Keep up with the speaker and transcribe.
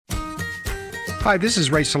Hi, this is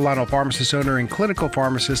Ray Solano, pharmacist owner and clinical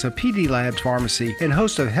pharmacist of PD Labs Pharmacy and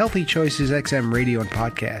host of Healthy Choices XM radio and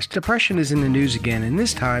podcast. Depression is in the news again, and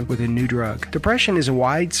this time with a new drug. Depression is a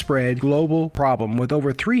widespread global problem with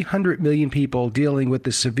over 300 million people dealing with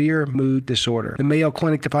the severe mood disorder. The Mayo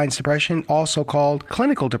Clinic defines depression, also called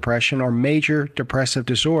clinical depression or major depressive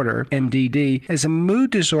disorder, MDD, as a mood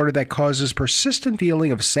disorder that causes persistent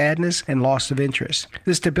feeling of sadness and loss of interest.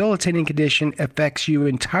 This debilitating condition affects you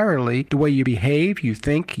entirely, the way you behave, you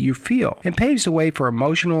think, you feel, and paves the way for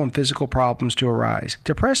emotional and physical problems to arise.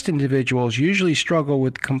 Depressed individuals usually struggle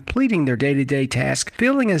with completing their day-to-day tasks,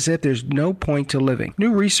 feeling as if there's no point to living.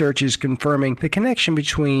 New research is confirming the connection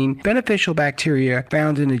between beneficial bacteria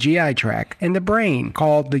found in the GI tract and the brain,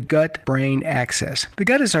 called the gut-brain axis. The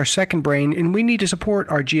gut is our second brain, and we need to support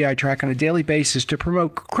our GI tract on a daily basis to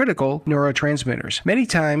promote critical neurotransmitters. Many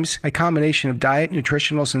times, a combination of diet,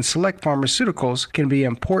 nutritionals, and select pharmaceuticals can be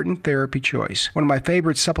an important therapy choice. One of my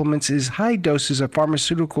favorite supplements is high doses of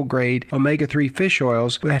pharmaceutical-grade omega-3 fish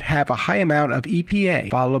oils that have a high amount of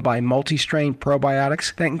EPA, followed by multi-strain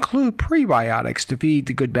probiotics that include prebiotics to feed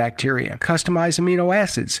the good bacteria. Customized amino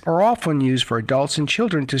acids are often used for adults and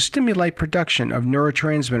children to stimulate production of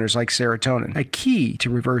neurotransmitters like serotonin, a key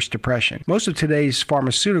to reverse depression. Most of today's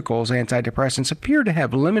pharmaceuticals, antidepressants, appear to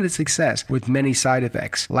have limited success with many side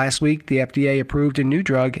effects. Last week, the FDA approved a new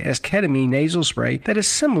drug as ketamine nasal spray that is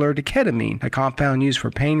similar to ketamine, a compound used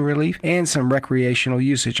for pain relief and some recreational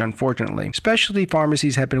usage, unfortunately. Specialty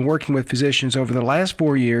pharmacies have been working with physicians over the last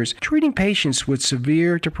 4 years, treating patients with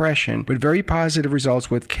severe depression with very positive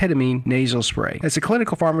results with ketamine nasal spray. As a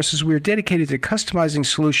clinical pharmacist, we are dedicated to customizing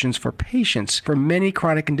solutions for patients for many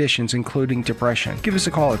chronic conditions, including depression. Give us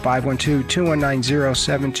a call at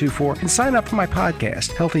 512-219-0724 and sign up for my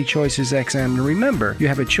podcast, Healthy Choices XM, and remember, you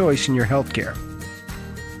have a choice in your healthcare.